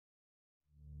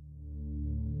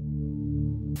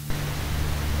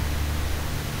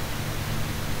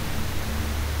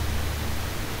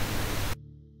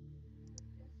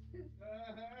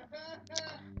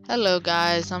Hello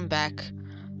guys, I'm back.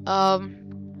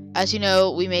 As you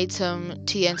know, we made some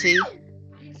TNT.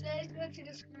 He said he's going to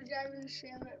the screwdriver and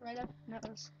sham it right up his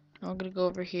nose. I'm gonna go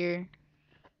over here.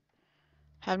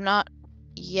 Have not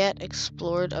yet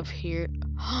explored up here.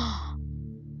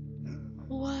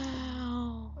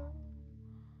 Wow.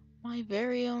 My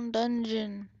very own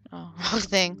dungeon. Oh, wrong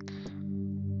thing.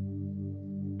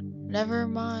 Never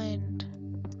mind.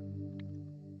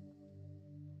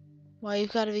 Why,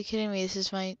 you've gotta be kidding me. This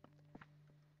is my...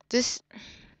 This...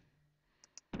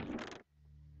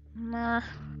 Meh.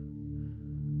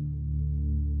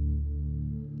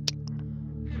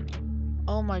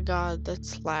 Oh my god,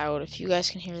 that's loud. If you guys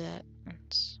can hear that,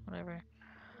 it's whatever.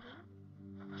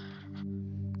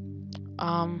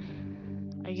 I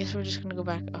guess we're just gonna go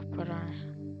back up at our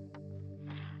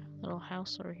little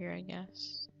house over here, I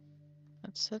guess.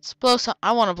 Let's blow some.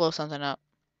 I want to blow something up.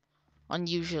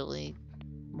 Unusually,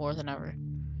 more than ever.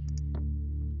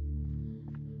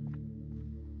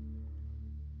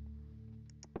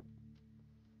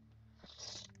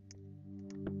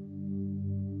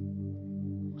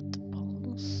 What the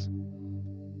balls?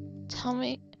 Tell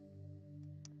me.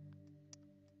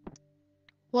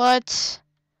 What?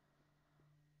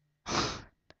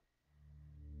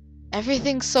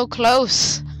 Everything's so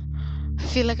close. I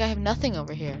feel like I have nothing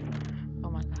over here. Oh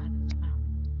my god, it's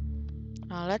loud.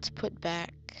 Now let's put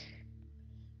back.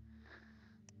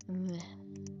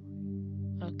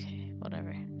 Okay,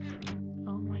 whatever.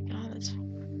 Oh my god, it's.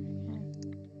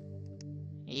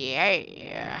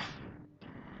 Yeah.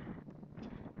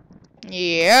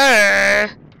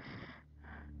 Yeah.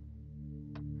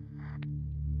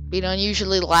 Being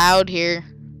unusually loud here.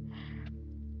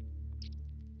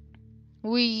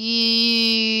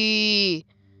 Wee.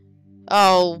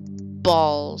 Oh,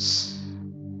 balls.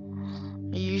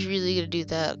 Are you really gonna do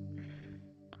that?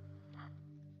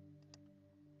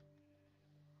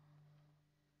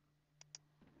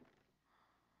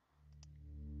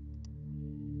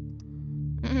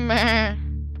 Meh.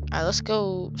 Alright, let's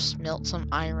go smelt some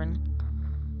iron.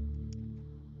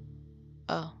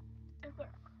 Oh.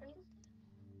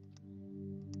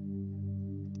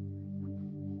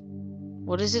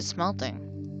 What is it smelting?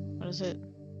 What is it?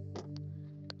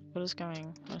 What is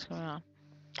going on?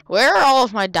 Where are all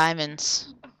of my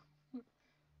diamonds?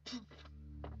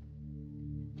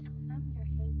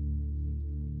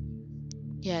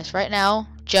 Yes, right now,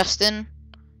 Justin,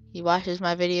 he watches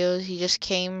my videos. He just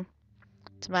came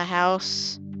to my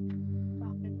house.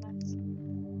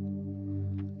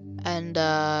 And,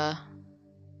 yeah,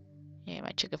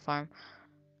 my chicken farm.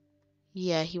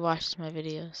 Yeah, he watches my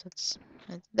videos.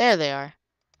 There they are.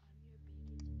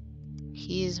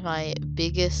 He's my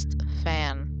biggest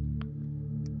fan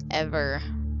ever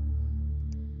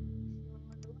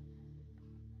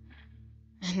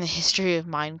in the history of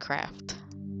Minecraft.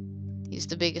 He's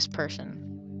the biggest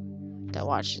person that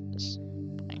watches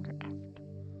Minecraft.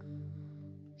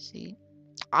 See?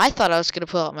 I thought I was gonna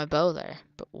pull out my bow there,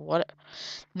 but what?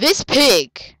 This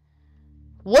pig!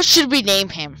 What should we name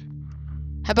him?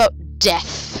 How about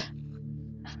Death?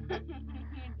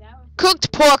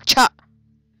 Cooked pork chop!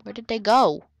 Where did they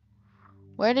go?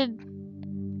 Where did...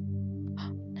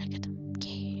 I get them.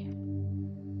 Yeah.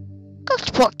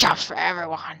 Cooked pork chops for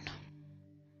everyone.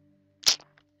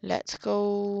 Let's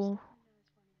go.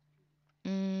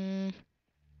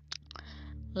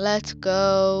 Let's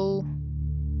go.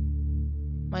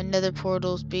 My nether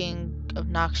portal's being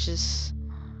obnoxious.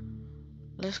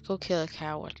 Let's go kill a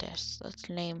cow with this. Let's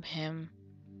name him.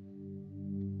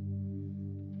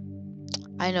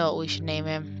 I know what we should name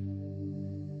him.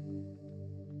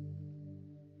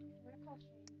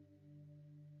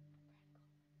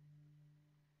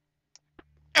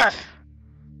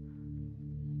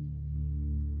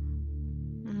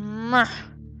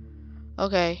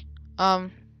 Okay.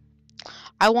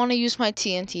 I want to use my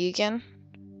TNT again,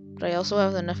 but I also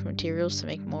have enough materials to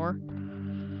make more.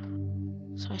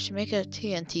 So I should make a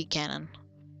TNT cannon.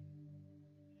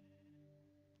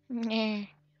 Nah.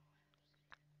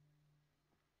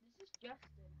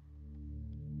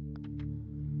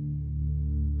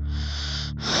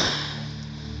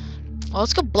 Well,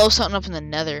 let's go blow something up in the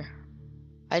nether.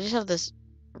 I just have this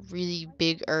really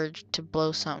big urge to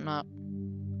blow something up.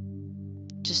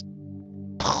 Just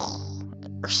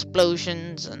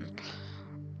explosions and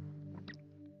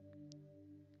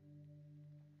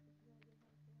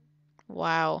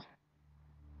wow.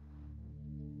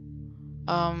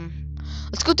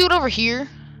 Let's go do it over here.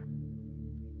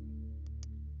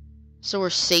 So we're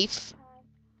safe.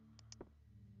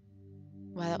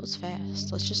 Wow, that was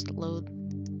fast. Let's just load.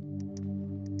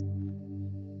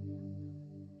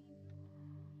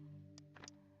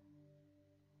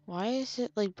 Why is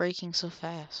it like breaking so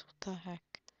fast? What the heck?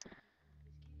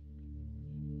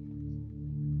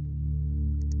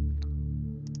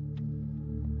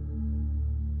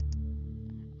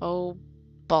 Oh,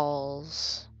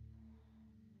 balls.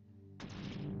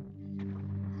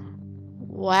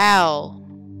 Wow.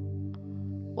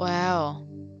 Wow.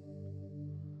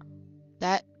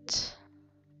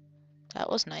 That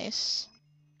was nice.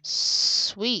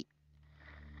 Sweet.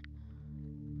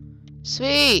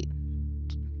 Sweet.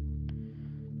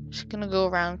 Just gonna go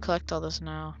around and collect all this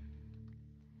now.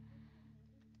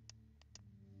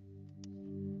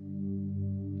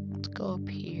 Let's go up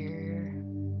here.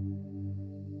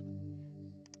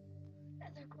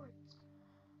 Nether quartz.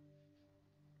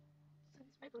 Since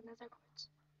I go nether quartz.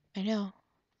 I know.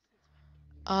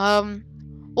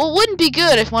 Well, it wouldn't be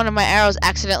good if one of my arrows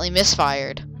accidentally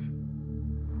misfired.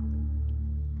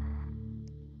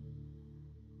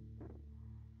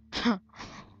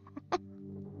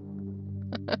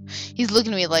 He's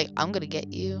looking at me like, I'm gonna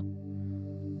get you.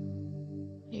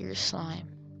 You're slime.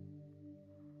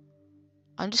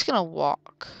 I'm just gonna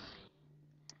walk.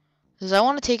 Because I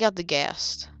want to take out the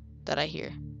ghast that I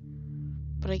hear.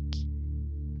 But I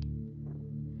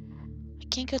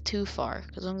can't go too far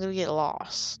because I'm gonna get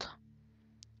lost.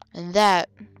 And that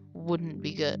wouldn't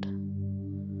be good.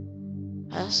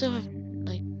 I also have,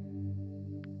 like,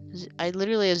 I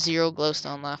literally have 0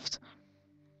 glowstone left.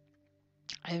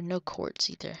 I have no quartz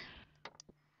either.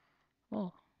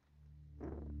 Oh.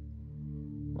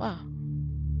 Wow.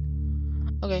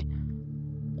 Okay.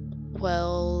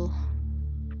 Well,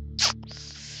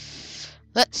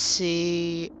 let's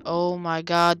see. Oh my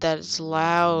god, that is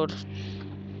loud.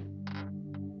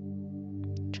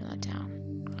 Turn that down.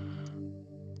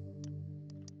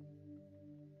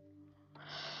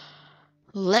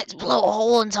 Let's blow a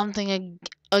hole in something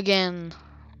again.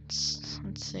 Let's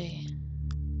see.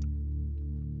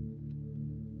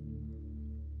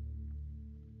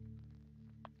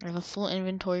 I have a full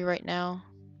inventory right now.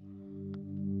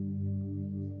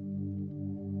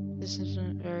 This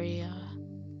isn't very,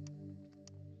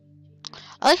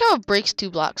 I like how it breaks 2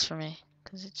 blocks for me.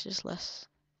 Because it's just less.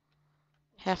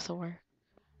 Half the work.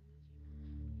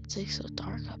 It's like so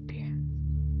dark up here.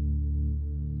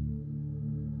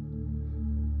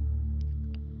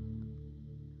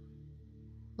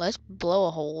 Let's blow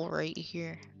a hole right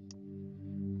here.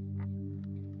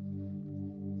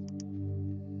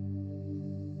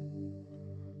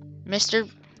 Mister,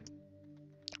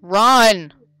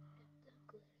 run!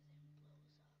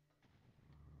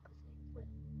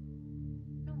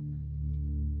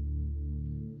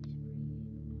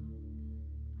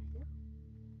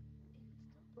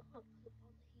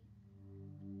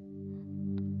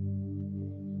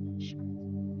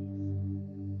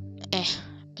 Eh,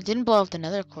 it didn't blow up the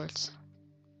nether quartz.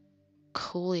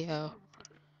 Coolio.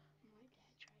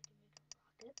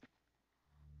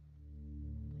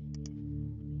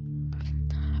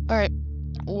 Alright,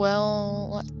 well,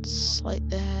 let's light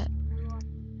that.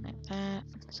 Like that.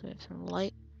 So we have some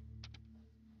light.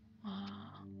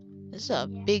 This is a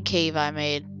big cave I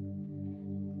made.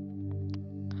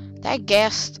 That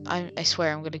ghast, I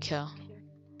swear I'm gonna kill.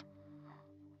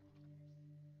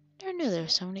 I knew there were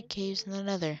so many caves in the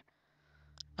nether.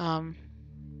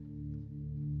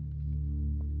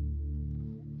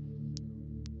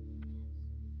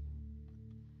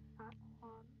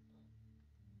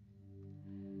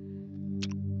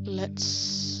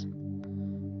 Let's...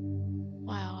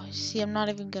 Wow, see, I'm not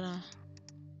even gonna...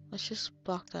 Let's just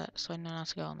block that so I know not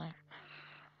to go in there.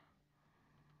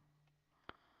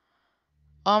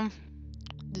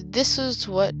 This is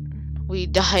what we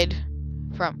died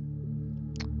from.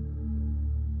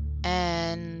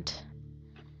 And...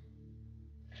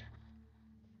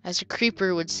 as a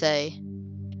creeper would say,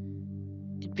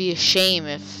 it'd be a shame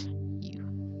if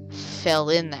you fell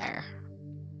in there.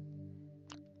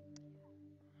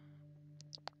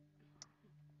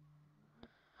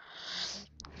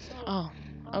 Oh,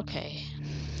 okay.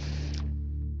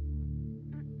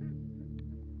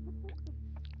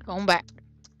 Going back.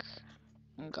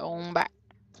 Going back.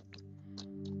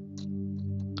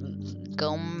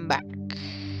 Going back.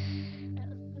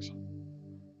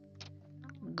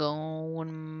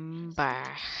 Going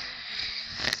back.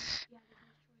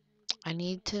 I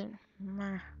need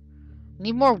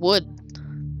more wood.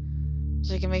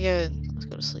 So I can make a... Let's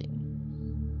go to sleep.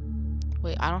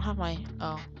 Wait, I don't have my...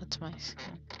 Oh, that's my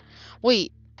skin.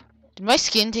 Wait, did my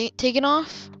skin taken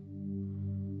off?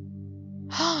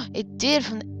 It did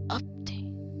from the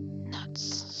update.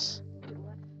 Nuts.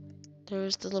 There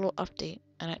was the little update,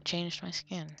 and it changed my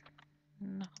skin.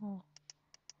 No.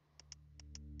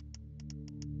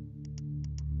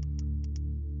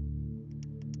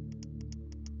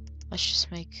 Let's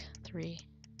just make 3.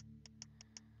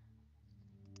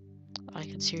 I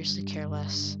could seriously care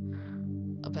less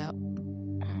about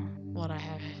what I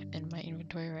have in my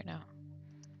inventory right now.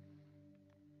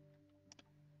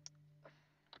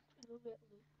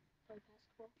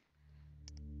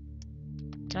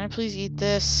 Can I please eat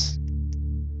this?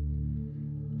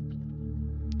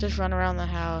 Just run around the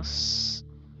house.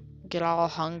 Get all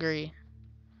hungry.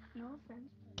 No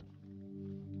offense.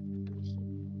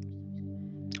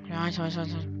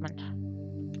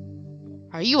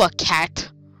 Are you a cat?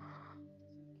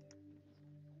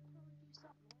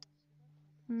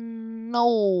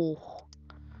 No.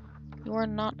 You are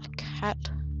not a cat.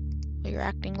 But you're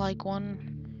acting like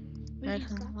one. You're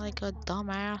acting like a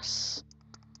dumbass.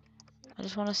 I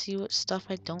just want to see what stuff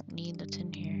I don't need that's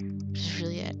in here. Which is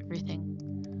really everything.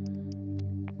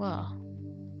 Well,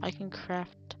 I can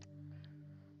craft.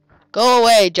 Go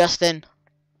away, Justin.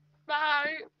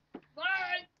 Bye.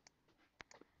 Bye.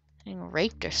 Getting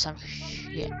raped or some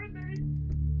shit.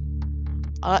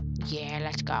 Yeah,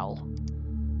 let's go.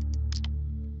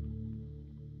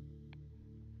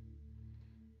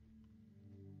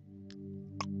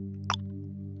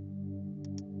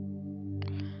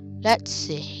 Let's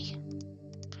see.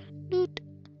 Doot.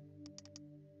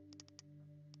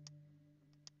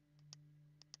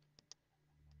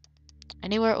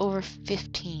 Anywhere over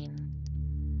 15.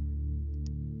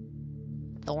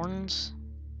 Thorns?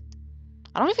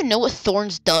 I don't even know what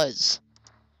thorns does.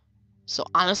 So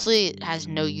honestly, it has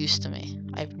no use to me.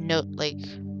 I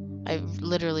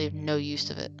literally have no use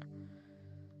of it.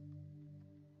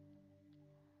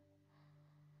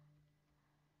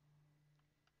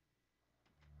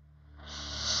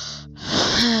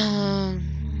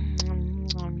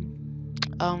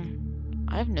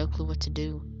 I have no clue what to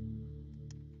do.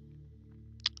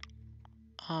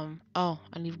 Oh,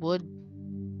 I need wood.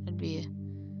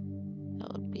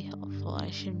 That would be helpful. I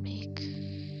should make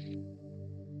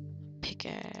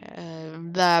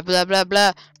blah blah blah blah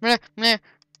blah blah.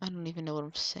 I don't even know what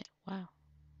I'm saying. Wow,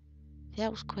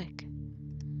 that was quick.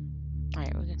 All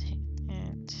right, we're gonna take it.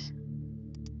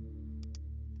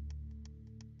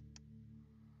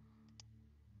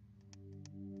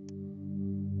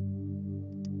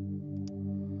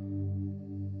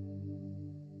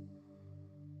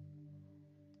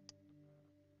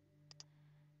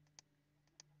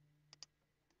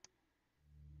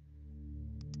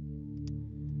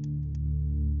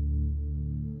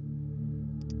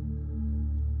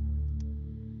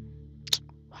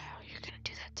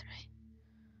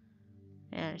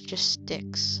 And it just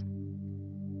sticks.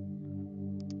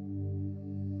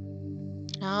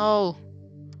 No.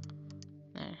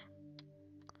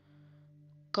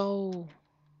 Go.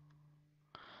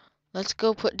 Let's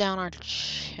go put down our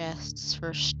chests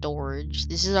for storage.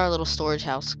 This is our little storage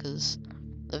house because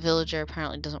the villager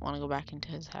apparently doesn't want to go back into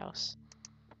his house.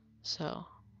 So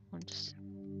we're just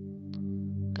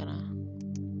gonna.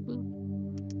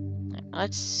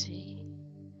 Let's see.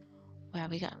 Wow,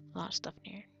 we got a lot of stuff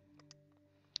in here.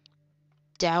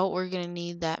 Doubt we're gonna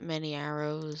need that many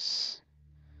arrows.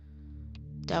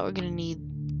 Doubt we're gonna need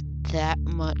that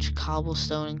much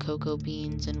cobblestone and cocoa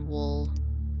beans and wool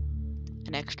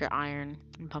and extra iron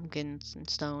and pumpkins and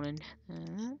stone and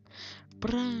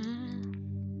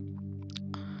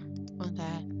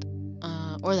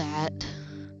or that.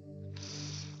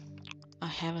 I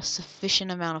have a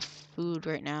sufficient amount of food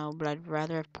right now, but I'd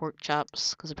rather have pork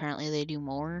chops because apparently they do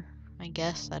more. I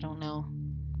guess I don't know.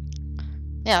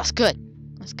 Yeah, that's good.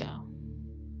 Let's go.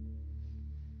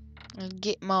 I'll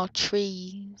get more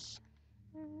trees.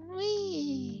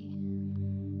 Whee!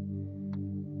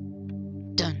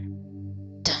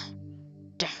 Dun, dun,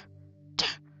 dun, dun,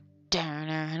 dun,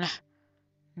 na, na,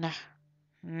 na,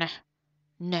 na,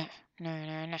 na, na,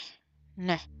 na,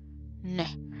 na, na,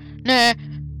 na.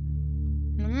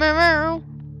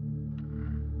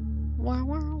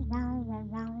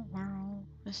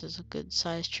 This is a good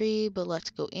sized tree, but let's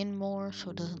go in more so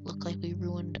it doesn't look like we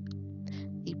ruined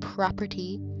the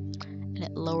property and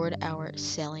it lowered our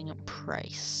selling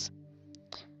price.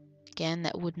 Again,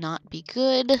 that would not be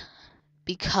good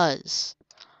because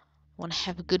I want to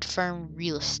have a good firm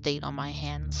real estate on my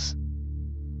hands.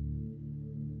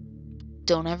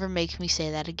 Don't ever make me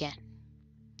say that again.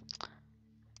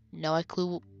 No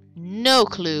clue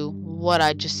what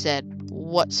I just said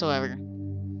whatsoever.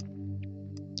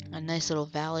 A nice little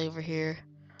valley over here.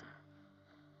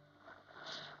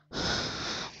 I'm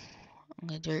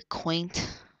gonna do it quaint.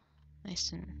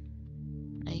 Nice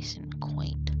and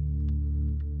quaint.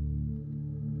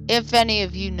 If any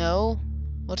of you know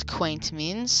what quaint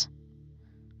means,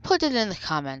 put it in the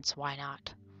comments, why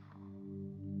not?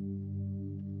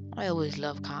 I always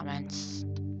love comments.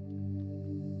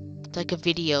 It's like a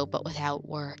video, but without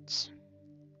words.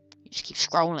 You just keep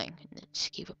scrolling, and they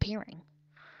just keep appearing.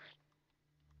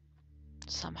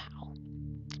 Somehow.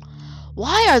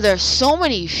 Why are there so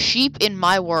many sheep in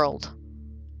my world?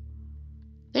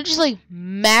 They're just like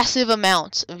massive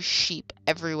amounts of sheep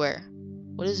everywhere.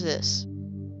 What is this?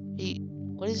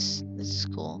 What is this? Is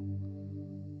cool.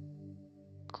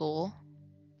 Cool.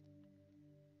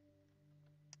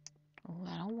 Oh,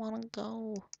 I don't want to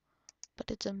go,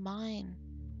 but it's a mine.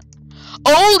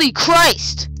 Holy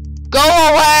Christ! Go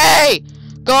away!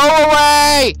 Go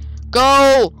away!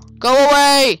 Go! Go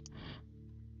away!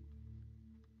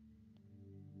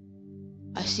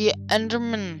 I see an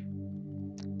Enderman.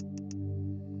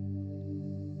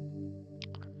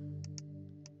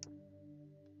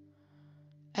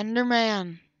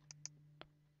 Enderman.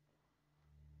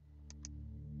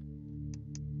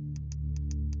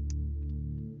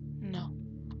 No.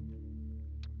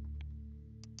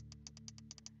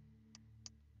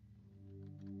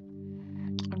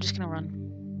 I'm just gonna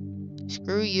run.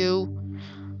 Screw you.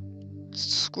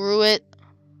 Screw it.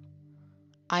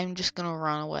 I'm just gonna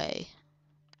run away.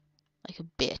 Like a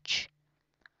bitch.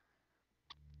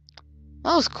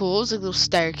 That was cool. It was like a little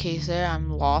staircase there. I'm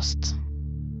lost.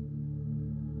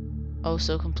 Oh,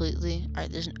 so completely.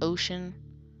 Alright, there's an ocean.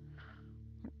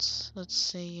 Let's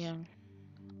see.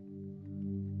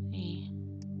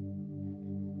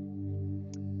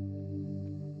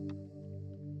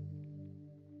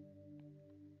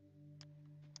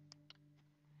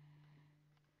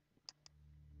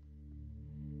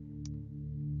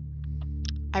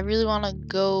 I really want to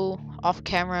go off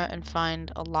camera and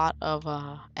find a lot of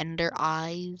ender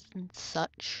eyes and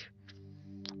such,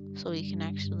 so we can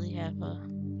actually have a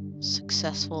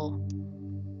successful.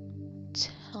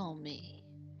 Tell me.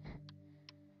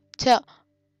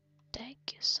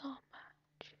 Thank you so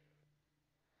much.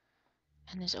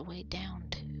 And there's a way down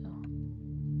too.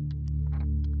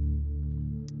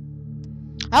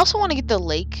 I also want to get the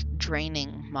lake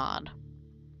draining mod.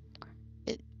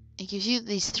 It gives you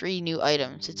these 3 new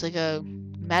items. It's like a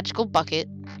magical bucket,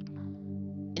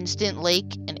 instant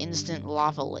lake, and instant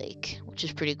lava lake, which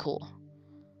is pretty cool.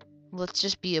 Let's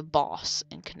just be a boss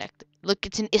and connect it. Look,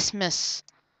 it's an isthmus.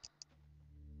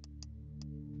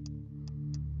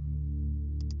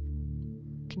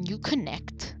 Can you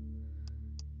connect?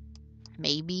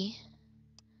 Maybe.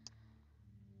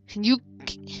 Can you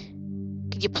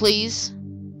please?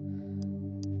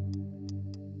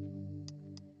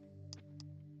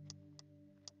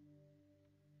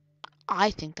 I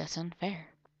think that's unfair.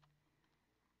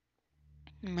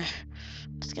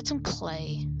 Let's get some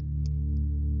clay.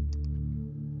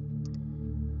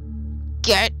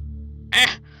 Get.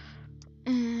 Yeah.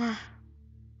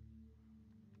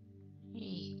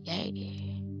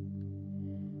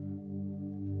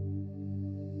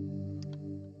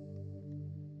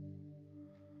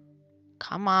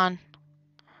 Come on.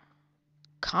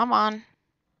 Come on.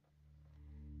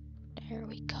 There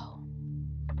we go.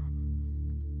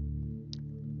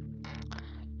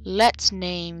 Let's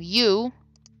name you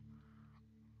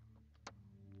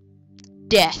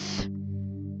Death.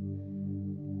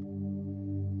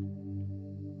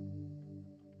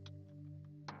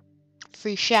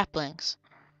 Free saplings.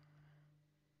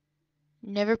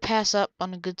 Never pass up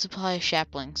on a good supply of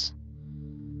saplings.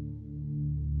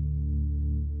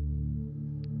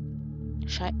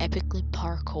 Should I epically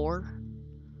parkour?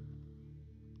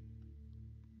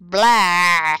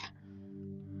 Blah!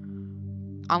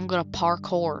 I'm gonna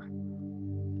parkour.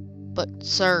 But,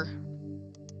 sir,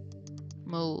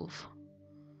 move.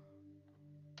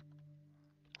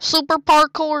 Super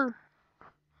parkour!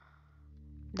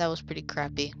 That was pretty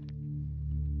crappy.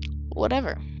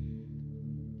 Whatever.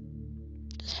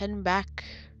 Just heading back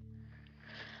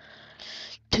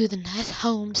to the nice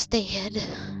homestead.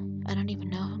 I don't even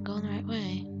know if I'm going the right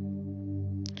way.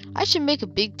 I should make a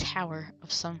big tower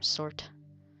of some sort.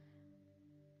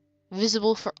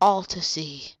 Visible for all to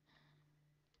see.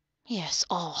 Yes,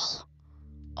 all.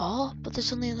 All? But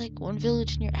there's only like 1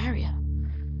 village in your area.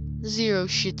 0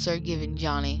 shits are given,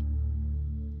 Johnny.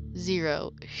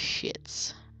 0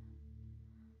 shits.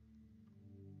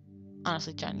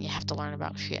 Honestly, Johnny, you have to learn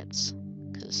about shits.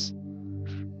 Because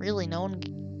really no one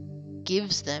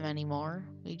gives them anymore.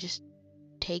 We just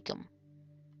take them.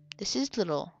 This is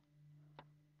little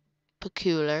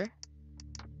peculiar.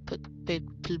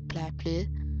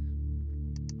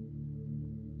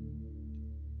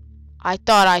 I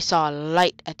thought I saw a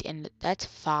light at the end. That's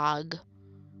fog.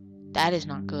 That is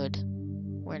not good.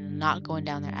 We're not going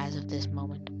down there as of this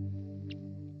moment.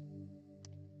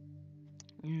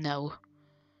 No.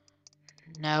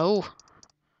 No.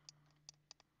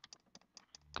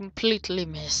 Completely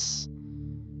miss.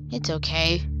 It's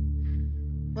okay.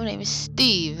 My name is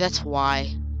Steve, that's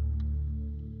why.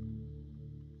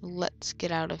 Let's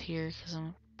get out of here, because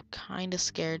I'm kind of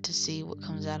scared to see what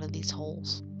comes out of these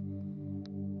holes.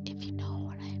 If you know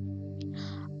what I mean.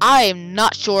 I am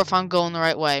not sure if I'm going the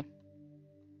right way.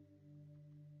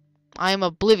 I am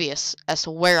oblivious as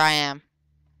to where I am.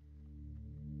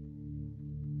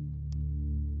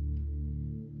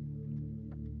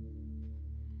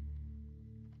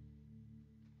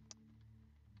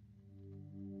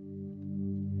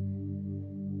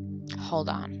 Hold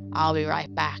on, I'll be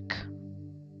right back.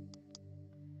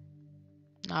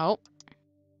 Nope.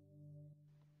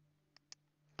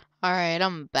 Alright,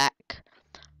 I'm back.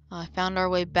 I found our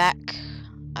way back.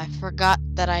 I forgot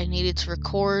that I needed to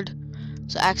record,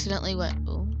 so accidentally went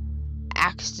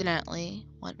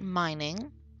mining.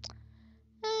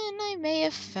 And I may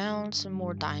have found some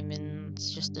more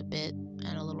diamonds, just a bit,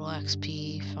 and a little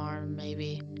XP farm,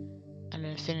 maybe. An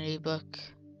infinity book.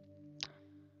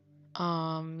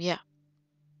 Yeah.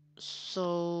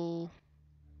 So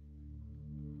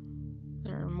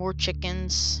there are more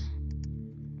chickens.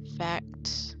 In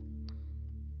fact,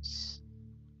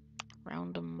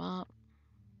 round them up.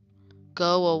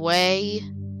 Go away.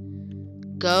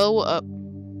 Go up.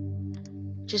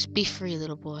 Just be free,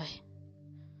 little boy.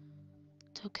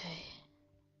 It's okay.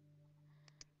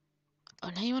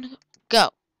 Oh, now you wanna go? Go.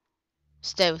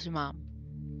 Stay with your mom.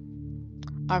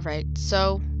 Alright,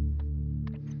 so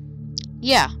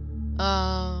yeah.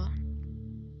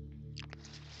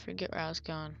 Forget where I was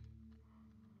going.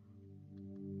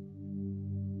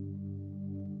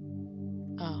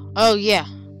 Oh yeah.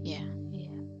 Yeah.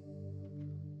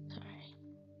 Sorry.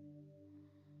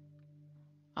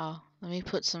 Oh, let me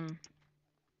put some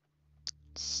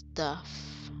stuff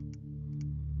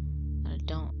that I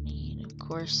don't need. Of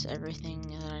course, everything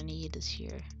that I need is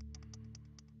here.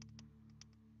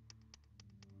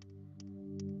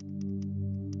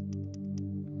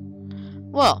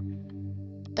 Well,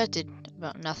 that did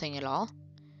about nothing at all.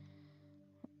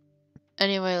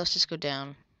 Anyway, let's just go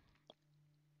down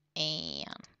and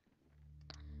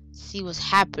see what's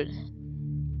happening.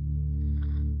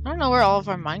 I don't know where all of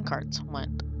our minecarts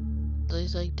went. They're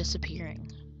like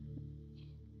disappearing.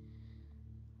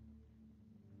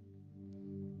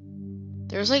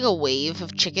 There's like a wave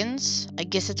of chickens. I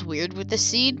guess it's weird with the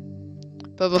seed.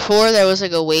 But before there was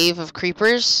like a wave of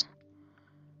creepers.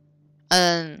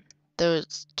 And there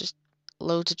was just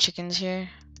loads of chickens here.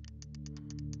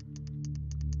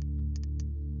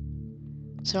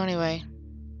 So anyway.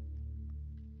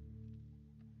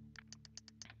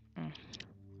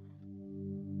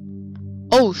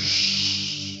 Oh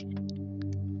shh.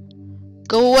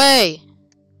 Go away.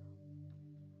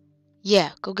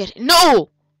 Yeah, go get it. No!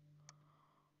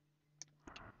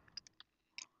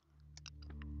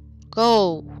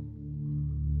 Go.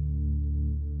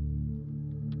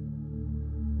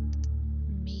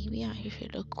 Maybe I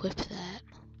should equip that.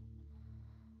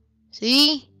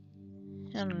 See?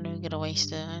 I'm not even gonna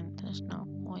waste it. There's no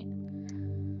point.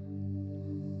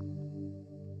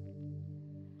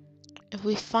 If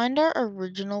we find our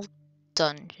original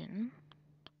dungeon.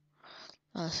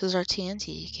 This is our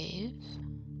TNT cave.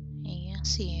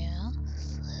 Yes.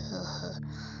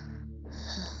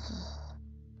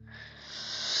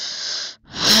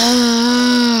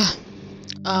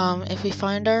 If we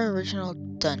find our original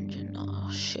dungeon,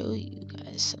 I'll show you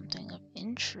guys something of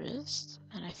interest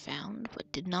that I found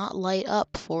but did not light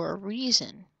up for a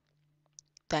reason.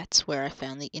 That's where I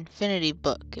found the infinity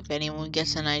book. If anyone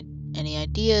gets any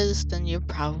ideas, then you're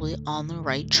probably on the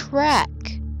right track.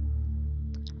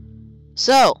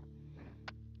 So,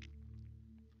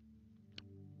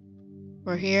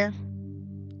 we're here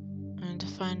and to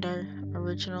find our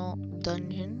original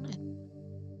dungeon.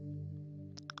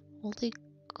 Holy,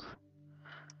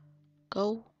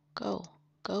 go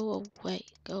away,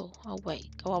 go away.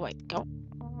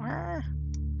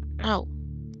 No.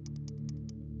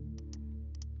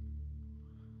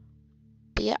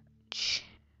 Bitch.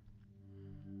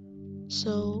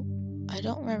 So, I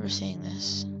don't remember seeing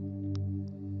this.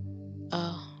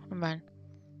 Oh, never mind.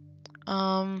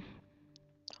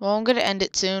 Well, I'm gonna end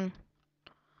it soon.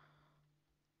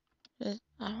 I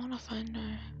wanna find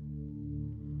her.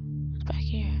 It's back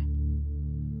here.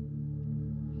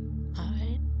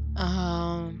 Alright.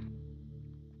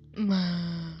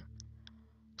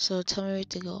 So tell me where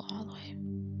to go all the way.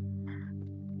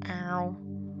 Ow.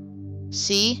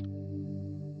 See?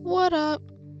 What up?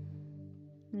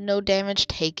 No damage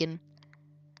taken.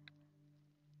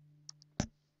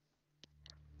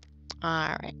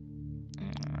 Alright.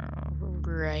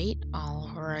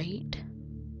 Alright.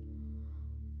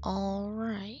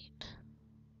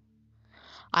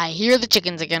 I hear the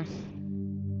chickens again.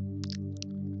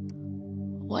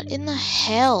 What in the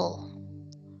hell?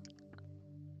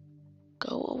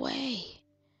 Go away.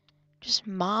 Just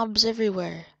mobs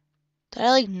everywhere. Did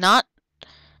I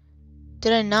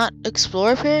did I not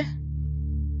explore up here?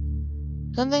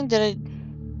 Something did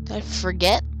I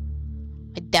forget?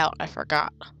 I doubt I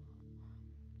forgot.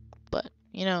 But,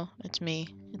 you know, it's me.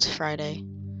 It's Friday.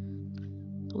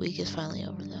 The week is finally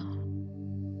over though.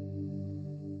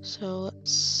 So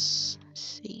let's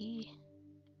see.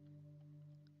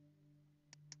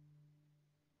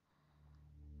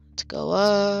 Let's go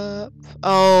up.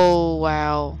 Oh,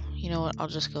 wow. You know what? I'll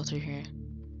just go through here.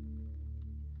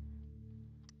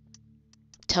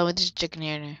 Tell me there's a chicken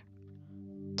here now.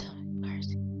 Tell me, where is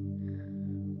he?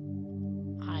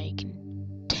 I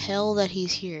can tell that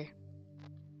he's here.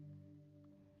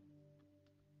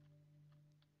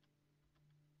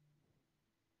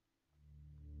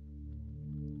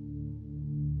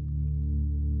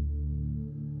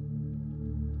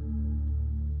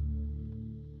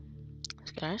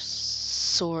 This guy's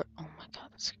sword. Oh my god.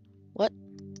 What?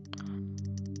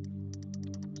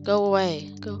 Go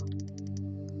away. Go.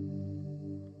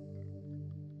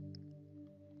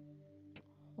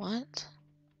 What?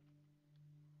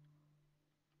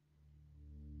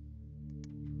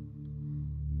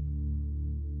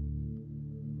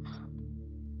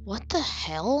 What the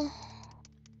hell?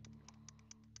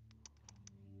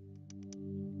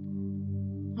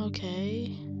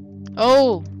 Okay.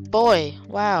 Oh, boy.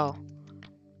 Wow.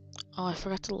 Oh, I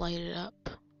forgot to light it up.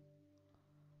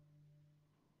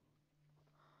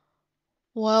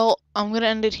 Well, I'm gonna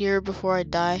end it here before I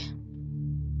die.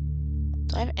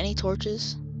 Do I have any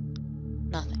torches?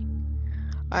 Nothing.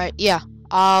 Alright, yeah.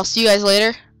 I'll see you guys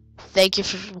later. Thank you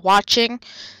for watching.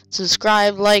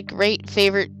 Subscribe, like, rate,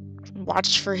 favorite,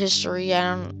 watch for history.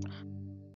 I don't